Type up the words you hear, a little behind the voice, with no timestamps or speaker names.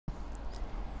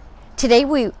Today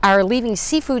we are leaving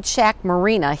Seafood Shack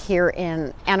Marina here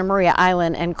in Anna Maria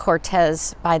Island and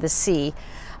Cortez by the sea.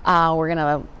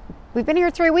 We've been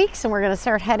here 3 weeks and we're gonna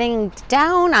start heading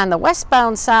down on the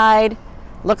westbound side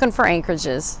looking for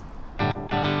anchorages.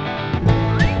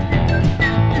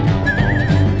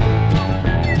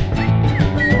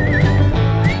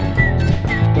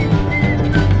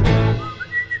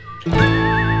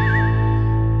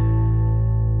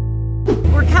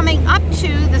 We're coming up to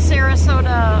the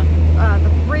Sarasota, the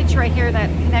bridge right here that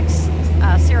connects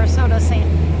Sarasota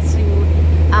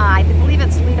to, I believe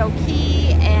it's Lido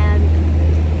Key and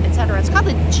etc. It's called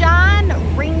the John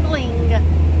Ringling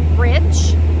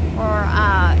Bridge,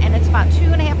 and it's about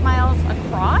 2.5 miles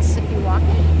across if you walk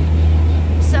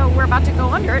it. So we're about to go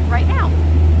under it right now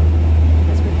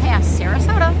as we pass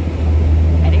Sarasota,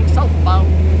 heading southbound.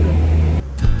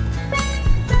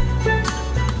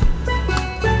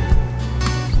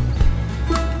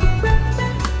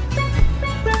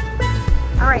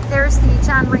 All right, there's the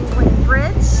John Ringling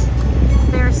Bridge.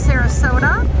 There's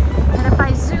Sarasota. And if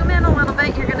I zoom in a little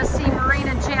bit, you're gonna see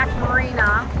Marina Jacked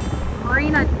Marina.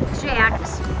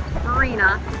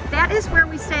 That is where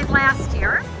we stayed last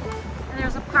year. And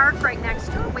there's a park right next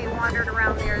to it. We wandered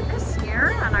around there this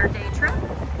year on our day trip.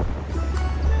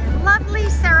 Lovely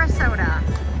Sarasota.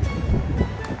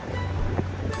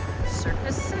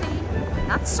 Circus City,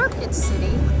 not Circuit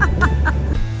City.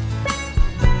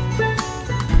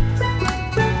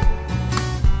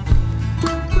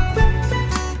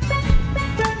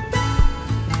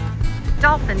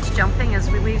 Dolphins jumping as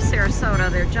we leave Sarasota.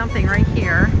 They're jumping right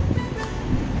here.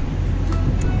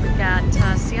 We've got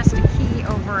Siesta Key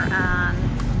over on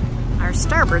our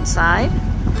starboard side.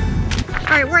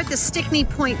 All right, we're at the Stickney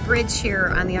Point Bridge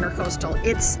here on the Intercoastal.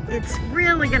 It's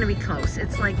really going to be close.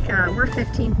 It's like we're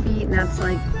 15 feet and that's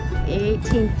like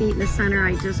 18 feet in the center.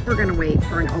 We're going to wait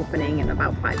for an opening in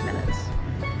about 5 minutes.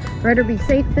 Rather be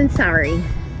safe than sorry.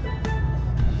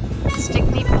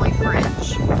 Stickney Point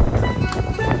Bridge.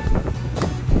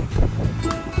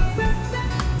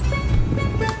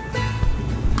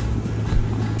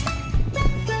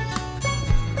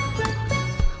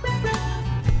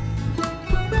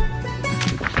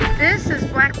 This is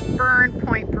Blackburn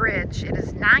Point Bridge. It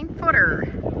is 9-footer,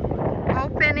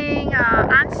 opening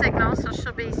on signal, so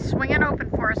she'll be swinging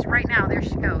open for us right now. There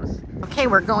she goes. Okay,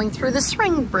 we're going through the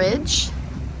swing bridge,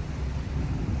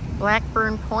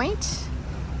 Blackburn Point,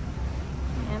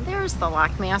 and there's the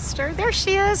lockmaster. There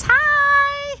she is.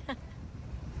 Hi.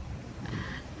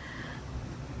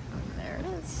 There it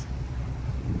is.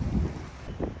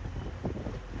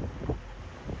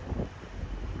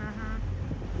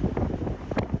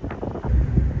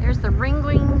 There's the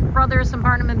Ringling Brothers and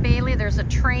Barnum and Bailey. There's a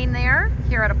train there,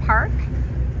 here at a park,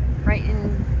 right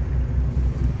in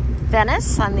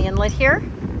Venice on the inlet here.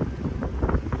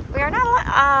 We are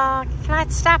not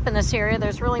cannot stop in this area.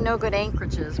 There's really no good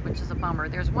anchorages, which is a bummer.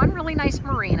 There's one really nice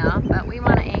marina, but we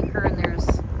want to anchor, and there's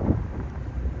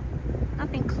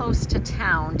nothing close to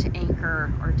town to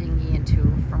anchor or dinghy into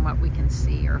from what we can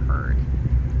see or heard.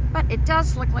 But it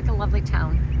does look like a lovely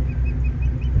town.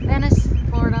 Venice,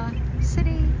 Florida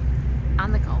City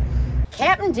on the Gulf.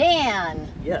 Captain Dan.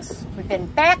 Yes. We've been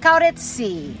back out at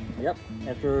sea. Yep.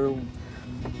 After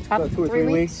about 2 or 3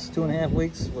 weeks, 2.5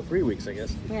 weeks, well, 3 weeks, I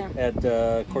guess. Yeah.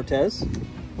 At Cortez.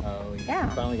 We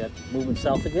finally got moving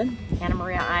south again. Anna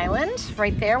Maria Island,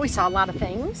 right there. We saw a lot of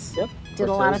things. Yep. Did Cortez,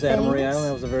 a lot of things. Anna Maria Island.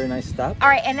 That was a very nice stop. All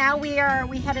right, and now we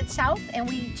headed south, and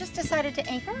we just decided to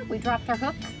anchor. We dropped our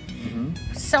hook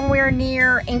somewhere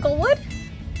near Englewood.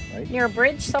 Right. Near a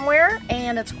bridge somewhere,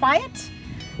 and it's quiet.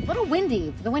 A little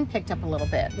windy. The wind picked up a little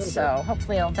bit, so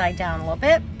hopefully it'll die down a little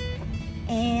bit.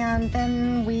 And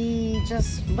then we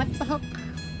just lift the hook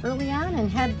early on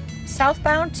and head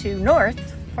southbound to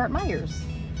North Fort Myers.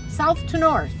 South to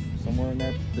north. Somewhere in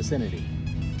that vicinity.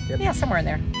 Yep. Yeah, somewhere in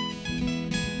there.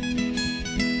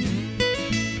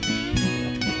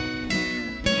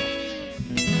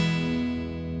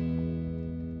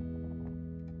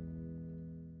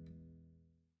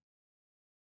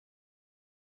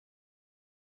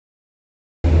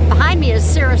 Behind me is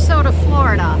Sarasota,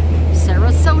 Florida.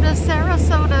 Sarasota,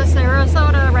 Sarasota,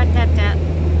 Sarasota, rat-tat-tat.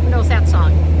 Who knows that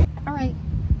song? All right,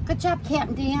 good job,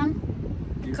 Captain Dan.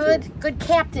 Good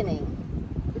captaining.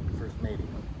 Good first mating.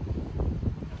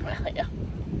 Well, yeah.